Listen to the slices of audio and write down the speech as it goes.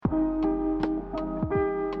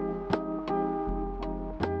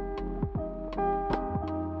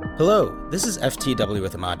Hello, this is FTW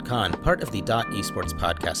with Ahmad Khan, part of the Dot Esports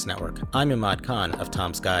Podcast Network. I'm Ahmad Khan of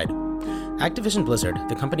Tom's Guide. Activision Blizzard,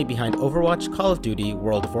 the company behind Overwatch, Call of Duty,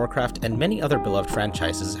 World of Warcraft, and many other beloved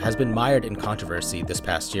franchises, has been mired in controversy this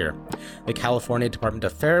past year. The California Department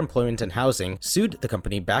of Fair Employment and Housing sued the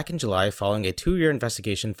company back in July following a 2-year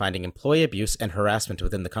investigation finding employee abuse and harassment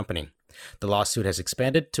within the company. The lawsuit has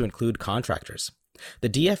expanded to include contractors. The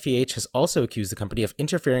DFEH has also accused the company of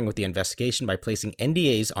interfering with the investigation by placing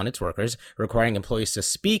NDAs on its workers, requiring employees to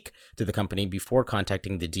speak to the company before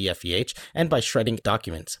contacting the DFEH, and by shredding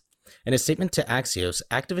documents. In a statement to Axios,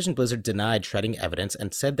 Activision Blizzard denied shredding evidence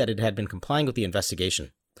and said that it had been complying with the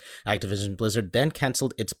investigation. Activision Blizzard then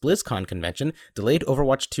canceled its BlizzCon convention, delayed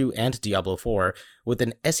Overwatch 2 and Diablo 4, with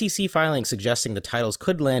an SEC filing suggesting the titles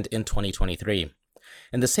could land in 2023.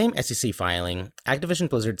 In the same SEC filing, Activision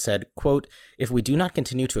Blizzard said, quote, "If we do not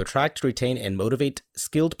continue to attract, retain, and motivate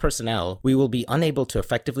skilled personnel, we will be unable to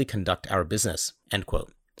effectively conduct our business," end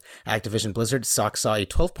quote. Activision Blizzard stock saw a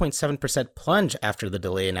 12.7% plunge after the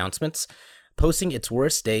delay announcements, posting its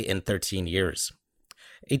worst day in 13 years.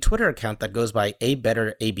 A Twitter account that goes by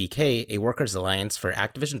ABetterABK, a workers' alliance for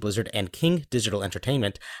Activision Blizzard and King Digital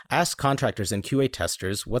Entertainment, asked contractors and QA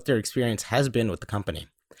testers what their experience has been with the company.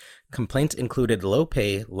 Complaints included low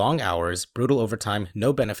pay, long hours, brutal overtime,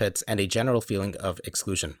 no benefits, and a general feeling of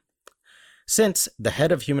exclusion. Since, the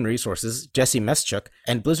head of human resources, Jesse Meschuk,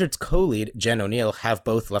 and Blizzard's co-lead, Jen O'Neill, have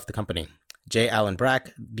both left the company. J. Allen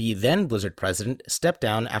Brack, the then Blizzard president, stepped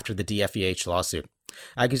down after the DFEH lawsuit.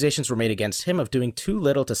 Accusations were made against him of doing too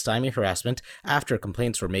little to stymie harassment after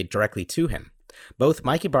complaints were made directly to him. Both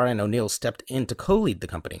Mike Ibarra and O'Neill stepped in to co-lead the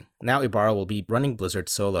company. Now Ibarra will be running Blizzard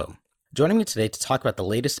solo. Joining me today to talk about the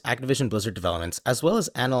latest Activision Blizzard developments, as well as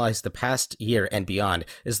analyze the past year and beyond,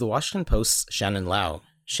 is the Washington Post's Shannon Lau.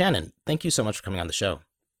 Shannon, thank you so much for coming on the show.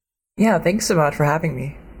 Yeah, thanks so much for having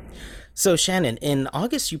me. So Shannon, in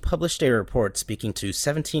August you published a report speaking to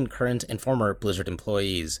 17 current and former Blizzard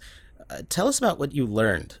employees. Tell us about what you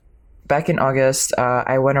learned. Back in August,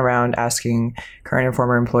 I went around asking current and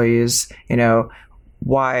former employees,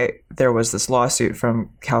 why there was this lawsuit from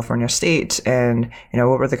California State and,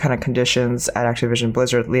 what were the kind of conditions at Activision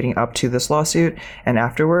Blizzard leading up to this lawsuit and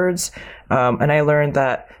afterwards. And I learned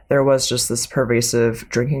that there was just this pervasive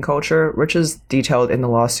drinking culture, which is detailed in the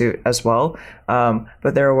lawsuit as well.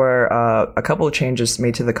 But there were a couple of changes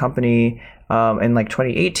made to the company in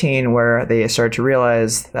 2018 where they started to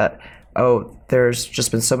realize that, there's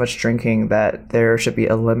just been so much drinking that there should be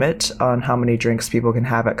a limit on how many drinks people can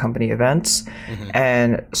have at company events. Mm-hmm.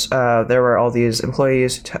 And there were all these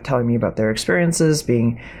employees telling me about their experiences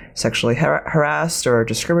being sexually harassed or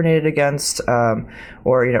discriminated against,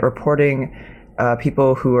 or reporting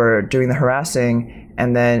people who are doing the harassing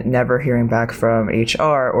and then never hearing back from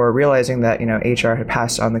HR or realizing that, HR had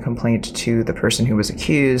passed on the complaint to the person who was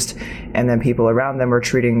accused, and then people around them were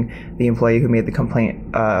treating the employee who made the complaint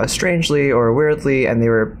strangely or weirdly, and they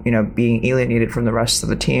were, being alienated from the rest of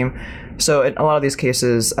the team. So in a lot of these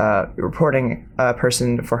cases, reporting a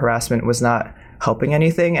person for harassment was not helping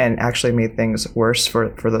anything and actually made things worse for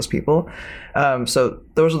those people. So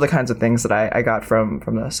those are the kinds of things that I got from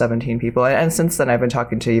the 17 people. And since then, I've been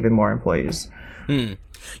talking to even more employees. In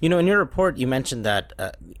your report, you mentioned that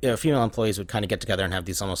female employees would kind of get together and have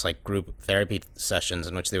these almost like group therapy sessions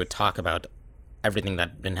in which they would talk about everything that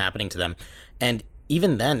had been happening to them. And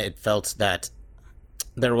even then, it felt that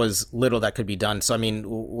there was little that could be done. So,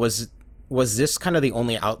 was this kind of the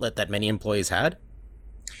only outlet that many employees had?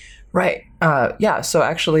 Right. Yeah. So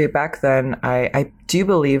actually back then, I do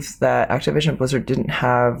believe that Activision Blizzard didn't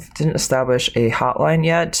establish a hotline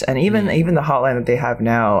yet. And even the hotline that they have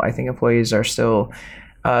now, I think employees are still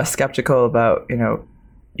skeptical about,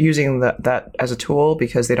 using that as a tool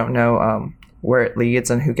because they don't know where it leads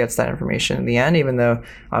and who gets that information in the end, even though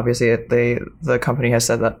obviously the company has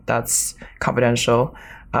said that that's confidential.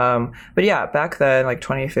 But yeah, back then,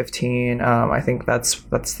 2015, I think that's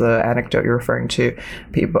the anecdote you're referring to.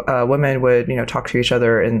 People, women would, talk to each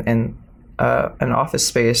other in an office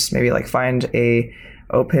space, maybe find a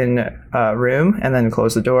open room and then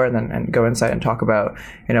close the door and go inside and talk about,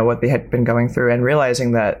 what they had been going through, and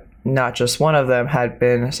realizing that not just one of them had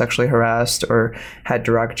been sexually harassed or had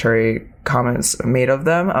derogatory comments made of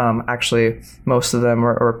them. Actually, most of them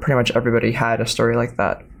or pretty much everybody had a story like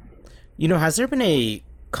that. Has there been a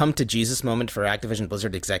come to Jesus moment for Activision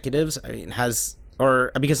Blizzard executives?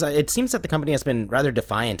 Because it seems that the company has been rather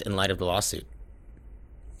defiant in light of the lawsuit.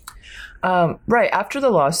 Right. After the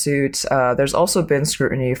lawsuit, there's also been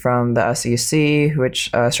scrutiny from the SEC, which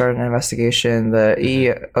started an investigation. The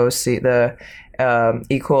EOC, the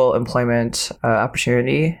Equal Employment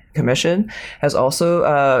Opportunity Commission, has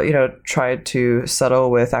also, tried to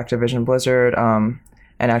settle with Activision Blizzard.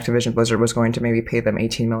 And Activision Blizzard was going to maybe pay them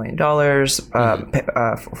 $18 million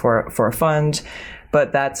for a fund.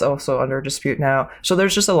 But that's also under dispute now. So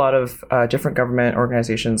there's just a lot of different government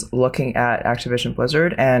organizations looking at Activision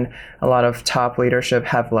Blizzard, and a lot of top leadership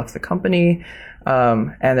have left the company.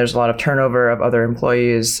 And there's a lot of turnover of other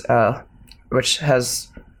employees, which has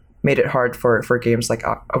made it hard for games like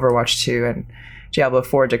Overwatch 2 and Diablo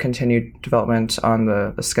 4 to continue development on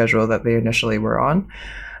the schedule that they initially were on.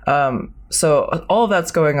 So all of that's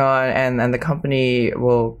going on, and the company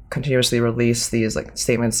will continuously release these like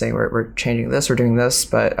statements saying we're changing this, we're doing this,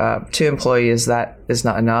 but to employees that is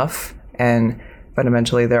not enough, and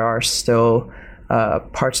fundamentally there are still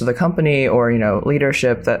parts of the company or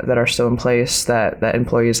leadership that are still in place that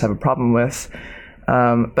employees have a problem with.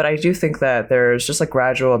 But I do think that there's just a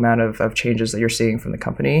gradual amount of changes that you're seeing from the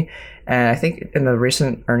company, and I think in the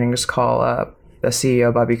recent earnings call, the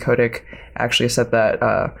CEO Bobby Kotick actually said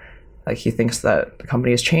that. He thinks that the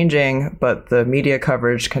company is changing, but the media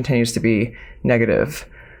coverage continues to be negative.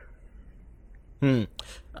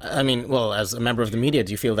 I mean, well, as a member of the media,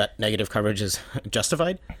 do you feel that negative coverage is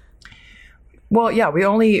justified? Well, yeah, we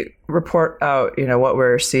only report out, what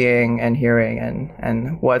we're seeing and hearing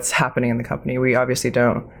and what's happening in the company. We obviously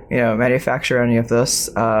don't, manufacture any of this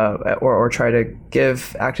or try to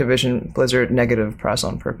give Activision Blizzard negative press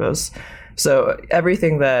on purpose. So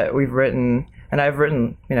everything that we've written, and I've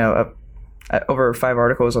written, over 5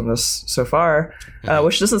 articles on this so far,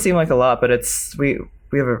 which doesn't seem like a lot, but we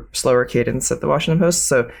have a slower cadence at the Washington Post,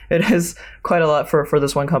 so it is quite a lot for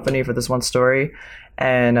this one company, for this one story.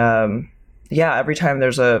 And every time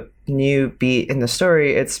there's a new beat in the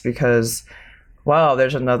story, it's because, wow,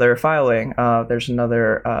 there's another filing, there's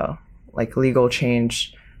another legal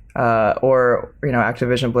change, or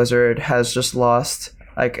Activision Blizzard has just lost,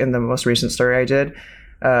 like in the most recent story I did.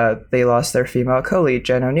 They lost their female co-lead,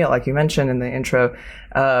 Jen O'Neill, like you mentioned in the intro.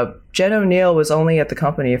 Jen O'Neill was only at the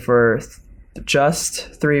company for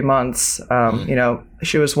just 3 months.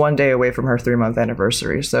 She was 1 day away from her 3-month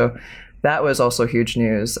anniversary. So that was also huge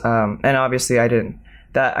news. And obviously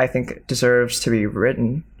that I think deserves to be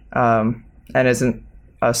written, and isn't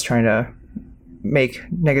us trying to make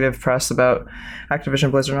negative press about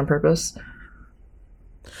Activision Blizzard on purpose.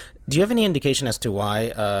 Do you have any indication as to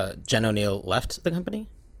why Jen O'Neill left the company?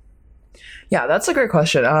 Yeah, that's a great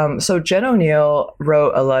question. So Jen O'Neill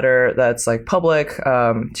wrote a letter that's public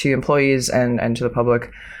to employees and to the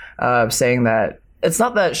public, saying that it's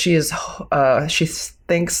not that she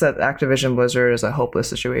thinks that Activision Blizzard is a hopeless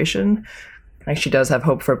situation. Like, she does have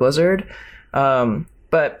hope for Blizzard,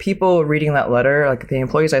 but people reading that letter, like the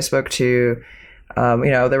employees I spoke to,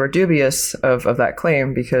 they were dubious of that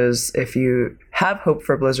claim, because if you have hope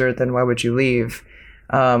for Blizzard, then why would you leave?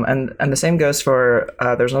 And the same goes for,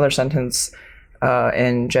 there's another sentence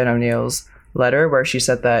in Jen O'Neill's letter where she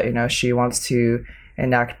said that, she wants to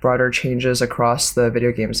enact broader changes across the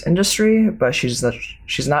video games industry, but she's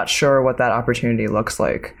not sure what that opportunity looks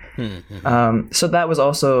like. So that was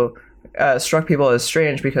also struck people as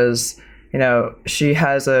strange, because she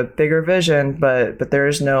has a bigger vision, but there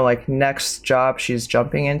is no next job she's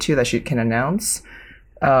jumping into that she can announce.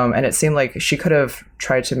 And it seemed like she could have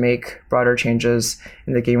tried to make broader changes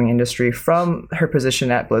in the gaming industry from her position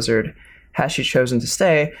at Blizzard had she chosen to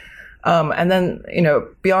stay. And then,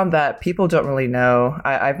 beyond that, people don't really know.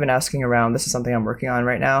 I've been asking around. This is something I'm working on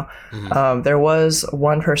right now. There was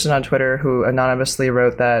one person on Twitter who anonymously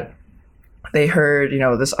wrote that they heard,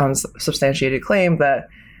 this unsubstantiated claim that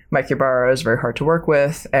Mike Ybarra is very hard to work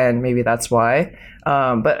with, and maybe that's why.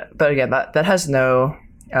 But again, that has no,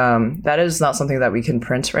 that is not something that we can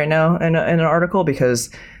print right now in an article, because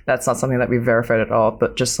that's not something that we've verified at all,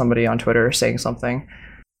 but just somebody on Twitter saying something.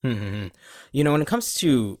 When it comes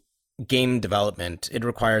to game development, it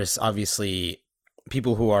requires obviously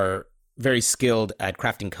people who are very skilled at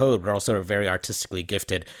crafting code, but also very artistically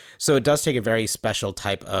gifted. So it does take a very special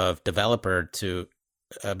type of developer to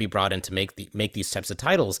be brought in to make these types of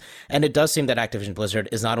titles. And it does seem that Activision Blizzard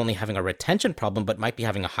is not only having a retention problem, but might be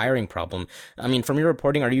having a hiring problem. I mean, from your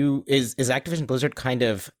reporting, is Activision Blizzard kind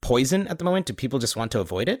of poison at the moment? Do people just want to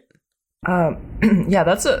avoid it? Yeah,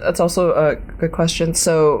 that's also a good question.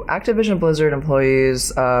 So Activision Blizzard employees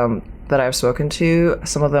that I've spoken to,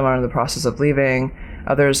 some of them are in the process of leaving.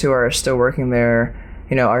 Others who are still working there,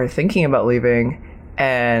 are thinking about leaving.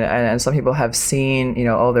 And some people have seen,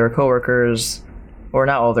 all their coworkers or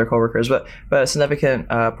not all of their coworkers, but a significant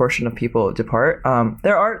portion of people depart.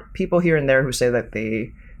 There are people here and there who say that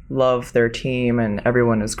they love their team and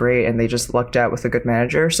everyone is great and they just lucked out with a good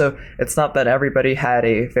manager. So it's not that everybody had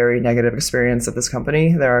a very negative experience at this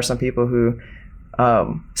company. There are some people who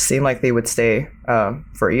seem like they would stay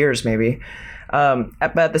for years maybe.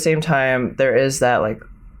 But at the same time, there is that like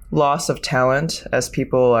loss of talent as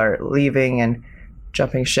people are leaving and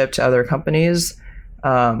jumping ship to other companies.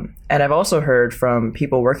 And I've also heard from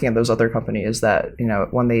people working at those other companies that, you know,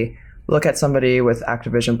 when they look at somebody with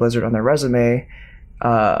Activision Blizzard on their resume,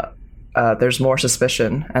 there's more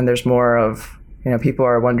suspicion and there's more of, you know, people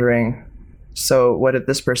are wondering, so what did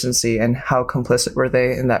this person see and how complicit were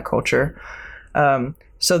they in that culture?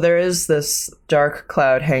 So there is this dark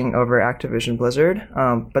cloud hanging over Activision Blizzard,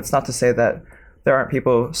 but it's not to say that there aren't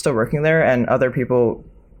people still working there and other people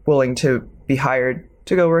willing to be hired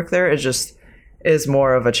to go work there. It just is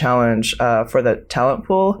more of a challenge for the talent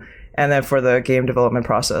pool and then for the game development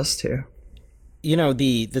process too. You know,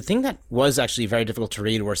 the thing that was actually very difficult to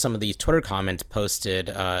read were some of these Twitter comments posted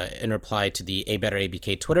in reply to the A Better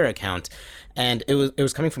ABK Twitter account, and it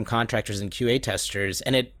was coming from contractors and QA testers,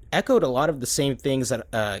 and it echoed a lot of the same things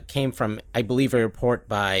that came from, I believe, a report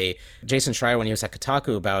by Jason Schreier when he was at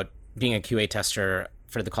Kotaku about being a QA tester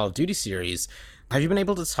for the Call of Duty series. Have you been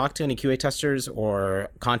able to talk to any QA testers or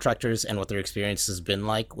contractors and what their experience has been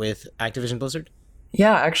like with Activision Blizzard?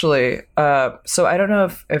 Yeah, actually. So I don't know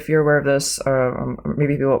if you're aware of this, or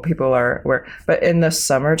maybe people are aware, but in the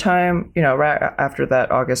summertime, you know, right after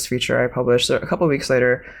that August feature I published, so a couple of weeks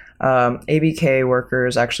later, ABK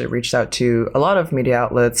workers actually reached out to a lot of media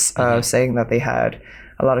outlets saying that they had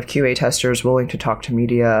a lot of QA testers willing to talk to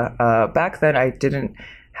media. Back then, I didn't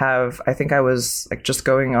have, I think I was like just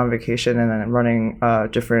going on vacation and then running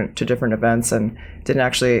different events and didn't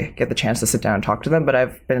actually get the chance to sit down and talk to them, but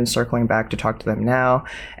I've been circling back to talk to them now.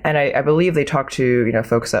 And I believe they talked to, you know,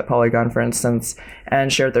 folks at Polygon, for instance,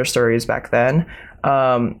 and shared their stories back then.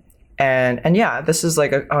 And yeah, this is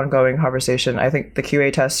like an ongoing conversation. I think the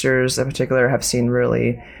QA testers in particular have seen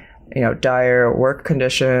really, you know, dire work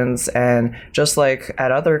conditions, and just like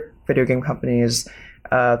at other video game companies,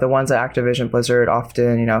 the ones at Activision Blizzard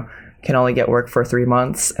often, you know, can only get work for 3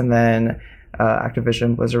 months, and then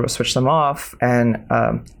Activision Blizzard will switch them off and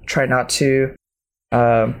try not to,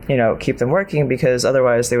 you know, keep them working, because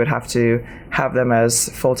otherwise they would have to have them as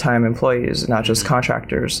full-time employees, not just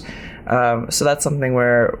contractors. So that's something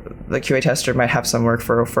where the QA tester might have some work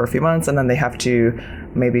for a few months, and then they have to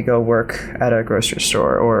maybe go work at a grocery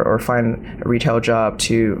store or find a retail job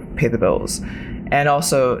to pay the bills. And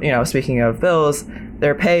also, you know, speaking of bills,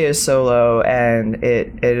 their pay is so low, and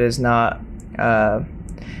it is not.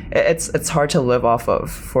 It's hard to live off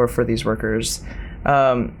of for these workers.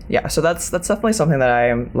 Yeah, so that's definitely something that I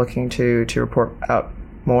am looking to report out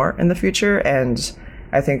more in the future. And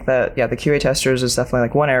I think that, yeah, the QA testers is definitely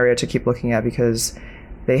like one area to keep looking at, because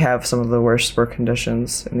they have some of the worst work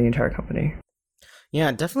conditions in the entire company. Yeah,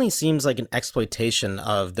 it definitely seems like an exploitation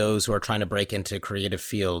of those who are trying to break into creative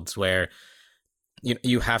fields where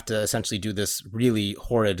you have to essentially do this really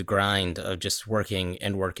horrid grind of just working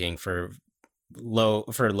for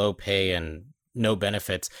low pay and no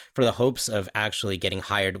benefits for the hopes of actually getting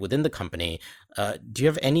hired within the company. Do you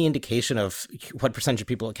have any indication of what percentage of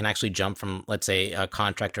people can actually jump from, let's say, a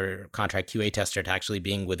contract QA tester to actually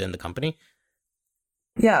being within the company?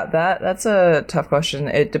 Yeah, that's a tough question.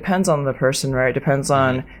 It depends on the person, right? It depends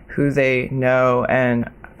on who they know and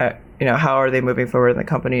you know, how are they moving forward in the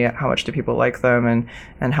company? How much do people like them,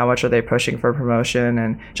 and how much are they pushing for promotion?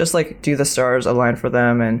 And just like, do the stars align for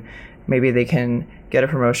them, and maybe they can get a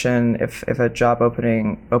promotion if a job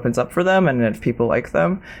opening opens up for them and if people like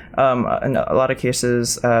them. In a lot of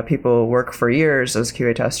cases, people work for years as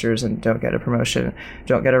QA testers and don't get a promotion,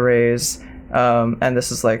 don't get a raise, and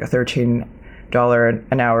this is like a $13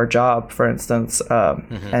 an hour job, for instance,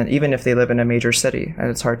 and even if they live in a major city, and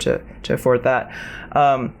it's hard to afford that.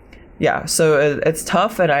 Yeah, so it's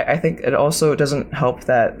tough, and I think it also doesn't help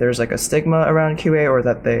that there's like a stigma around QA, or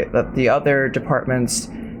that the other departments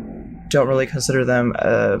don't really consider them,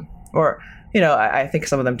 or, you know, I think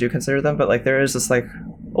some of them do consider them, but like there is this like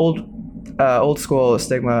old school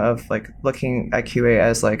stigma of like looking at QA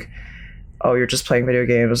as like, oh, you're just playing video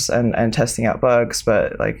games and testing out bugs,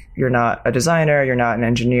 but like you're not a designer, you're not an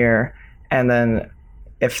engineer. And then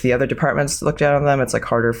if the other departments look down on them, it's like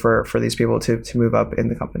harder for these people to move up in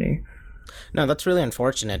the company. No, that's really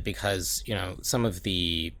unfortunate, because, you know, some of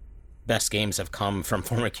the best games have come from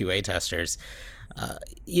former QA testers.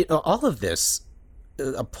 You know, all of this,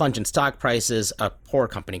 a plunge in stock prices, a poor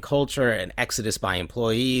company culture, an exodus by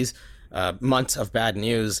employees, months of bad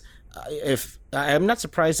news. if I'm not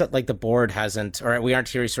surprised that like the board hasn't, or we aren't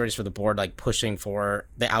hearing stories for the board like pushing for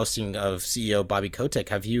the ousting of CEO Bobby Kotick.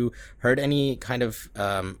 Have you heard any kind of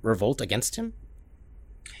revolt against him?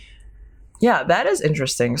 Yeah, that is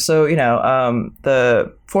interesting. So,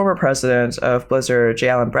 the former president of Blizzard, J.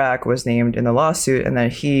 Allen Brack, was named in the lawsuit, and then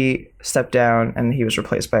he stepped down and he was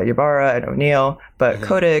replaced by Ybarra and O'Neill. But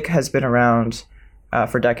Kotick has been around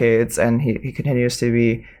for decades, and he continues to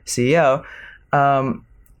be CEO.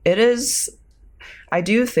 It is. I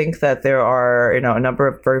do think that there are, a number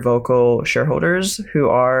of very vocal shareholders who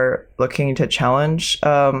are looking to challenge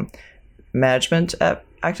management at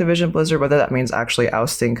Activision Blizzard, whether that means actually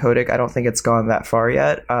ousting Kotick. I don't think it's gone that far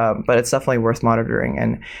yet, but it's definitely worth monitoring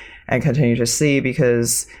and continue to see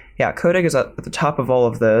because, yeah, Kotick is at the top of all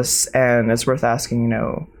of this, and it's worth asking,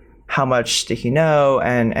 how much did he know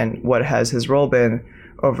and what has his role been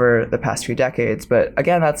over the past few decades. But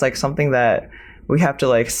again, that's like something that we have to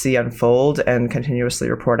like see unfold and continuously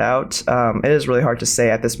report out. It is really hard to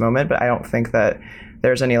say at this moment, but I don't think that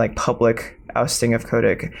there's any like public ousting of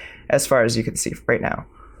Kotick as far as you can see right now.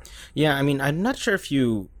 Yeah, I mean, I'm not sure if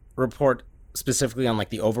you report specifically on like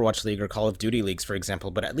the Overwatch League or Call of Duty leagues, for example,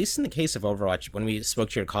 but at least in the case of Overwatch, when we spoke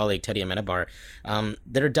to your colleague Teddy Amenabar,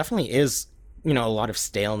 there definitely is a lot of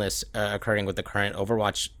staleness occurring with the current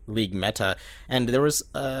Overwatch League meta, and there was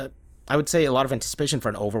I would say a lot of anticipation for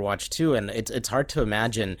an Overwatch 2, and it's hard to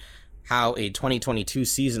imagine how a 2022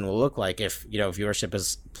 season will look like if viewership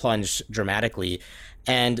has plunged dramatically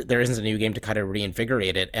and there isn't a new game to kind of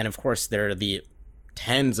reinvigorate it. And of course there are the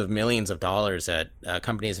tens of millions of dollars that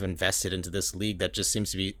companies have invested into this league that just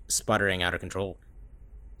seems to be sputtering out of control.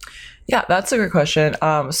 Yeah, that's a good question.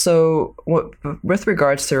 So with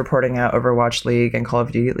regards to reporting out Overwatch League and Call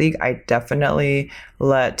of Duty League, I definitely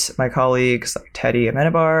let my colleagues like Teddy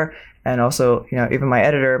Amenabar and also, even my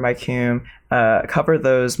editor, Mike Hume, cover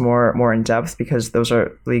those more in depth because those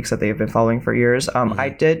are leagues that they've been following for years. I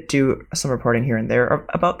did do some reporting here and there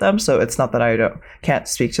about them, so it's not that I can't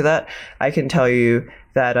speak to that. I can tell you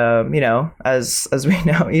that as we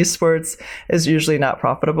know, esports is usually not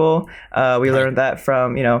profitable. We learned that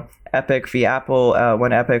from Epic v. Apple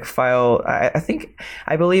when Epic filed.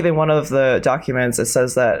 I believe in one of the documents it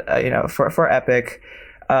says that for Epic.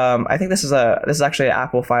 I think this is actually an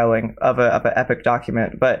Apple filing of an Epic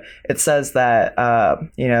document, but it says that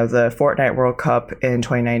the Fortnite World Cup in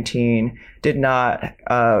 2019 did not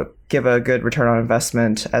give a good return on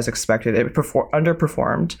investment as expected. It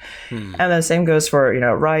underperformed, and the same goes for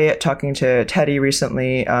Riot. Talking to Teddy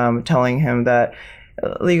recently, telling him that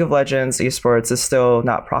League of Legends esports is still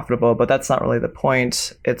not profitable, but that's not really the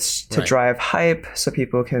point. It's to drive hype so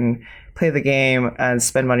people can play the game and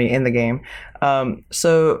spend money in the game.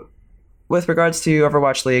 So with regards to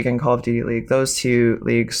Overwatch League and Call of Duty League, those two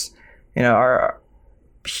leagues, are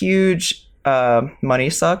huge money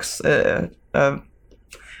sucks. I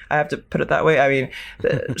have to put it that way. I mean,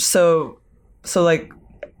 so like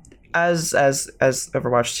as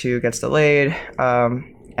Overwatch 2 gets delayed,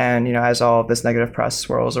 and as all of this negative press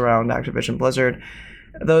swirls around Activision Blizzard,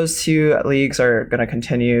 those two leagues are going to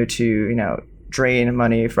continue to drain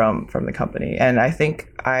money from the company. And I think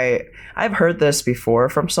I've heard this before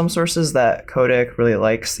from some sources that Kotick really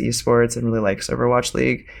likes esports and really likes Overwatch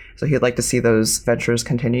League, so he'd like to see those ventures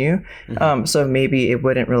continue. So maybe it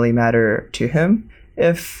wouldn't really matter to him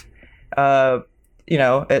if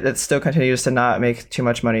it still continues to not make too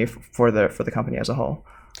much money for the company as a whole.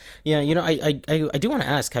 Yeah, I do want to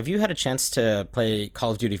ask, have you had a chance to play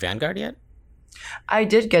Call of Duty Vanguard yet? I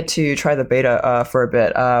did get to try the beta for a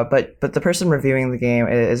bit, but the person reviewing the game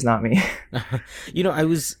is not me. I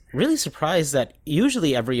was really surprised that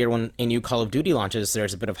usually every year when a new Call of Duty launches,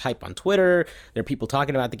 there's a bit of hype on Twitter. There are people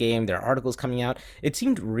talking about the game. There are articles coming out. It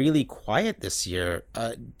seemed really quiet this year.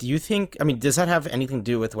 Do you think, does that have anything to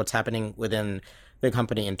do with what's happening within the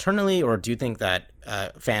company internally, or do you think that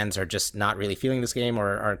fans are just not really feeling this game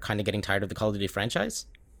or are kind of getting tired of the Call of Duty franchise?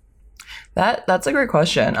 That's a great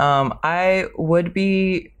question. I would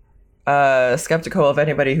be skeptical of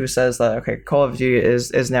anybody who says that Call of Duty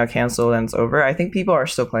is now canceled and it's over. I think people are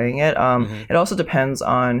still playing it. It also depends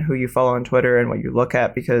on who you follow on Twitter and what you look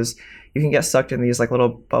at, because you can get sucked in these like little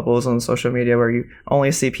bubbles on social media where you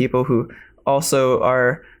only see people who also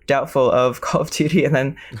are doubtful of Call of Duty, and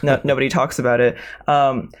then nobody talks about it.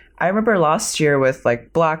 I remember last year with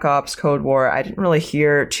like Black Ops, Cold War, I didn't really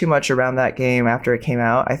hear too much around that game after it came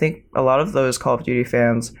out. I think a lot of those Call of Duty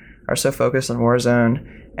fans are so focused on Warzone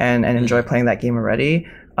and enjoy playing that game already.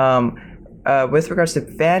 With regards to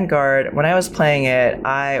Vanguard, when I was playing it,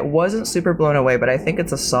 I wasn't super blown away, but I think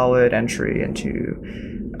it's a solid entry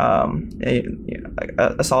into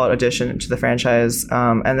a solid addition to the franchise.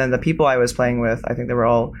 And then the people I was playing with, I think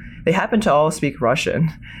they happened to all speak Russian,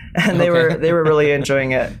 and they were really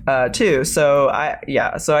enjoying it too. So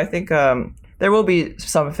I think there will be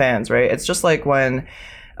some fans, right? It's just like when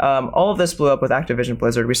all of this blew up with Activision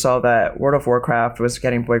Blizzard. We saw that World of Warcraft was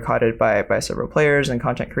getting boycotted by several players and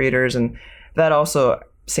content creators, and that also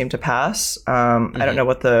seemed to pass. I don't know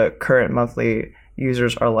what the current monthly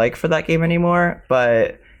users are like for that game anymore,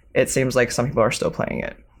 but it seems like some people are still playing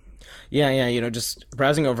it. Yeah, just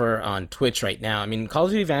browsing over on Twitch right now. I mean, Call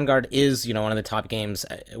of Duty Vanguard is, one of the top games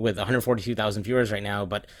with 142,000 viewers right now,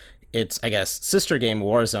 but its, I guess, sister game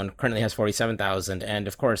Warzone currently has 47,000, and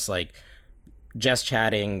of course, like, Just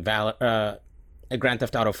Chatting, Grand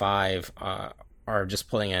Theft Auto 5 are just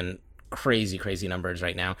pulling in crazy numbers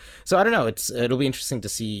right now. So I don't know, it'll be interesting to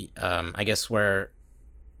see, I guess, where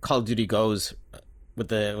Call of Duty goes with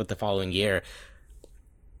the following year.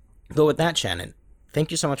 But with that, Shannon,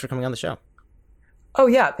 thank you so much for coming on the show. Oh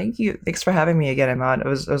yeah, thank you. Thanks for having me again, Ahmad. It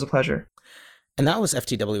was a pleasure. And that was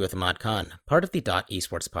FTW with Ahmad Khan, part of the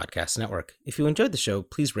Esports Podcast Network. If you enjoyed the show,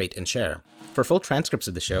 please rate and share. For full transcripts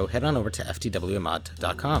of the show, head on over to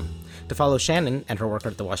ftwahmad.com. To follow Shannon and her work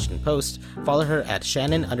at the Washington Post, follow her at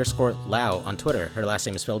Shannon_Lao on Twitter. Her last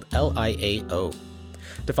name is spelled Liao.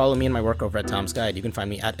 To follow me and my work over at Tom's Guide, you can find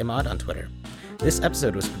me at Ahmad on Twitter. This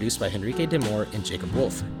episode was produced by Henrique Demore and Jacob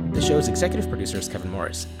Wolf. The show's executive producer is Kevin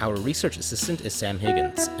Morris. Our research assistant is Sam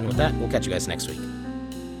Higgins. And with that, we'll catch you guys next week.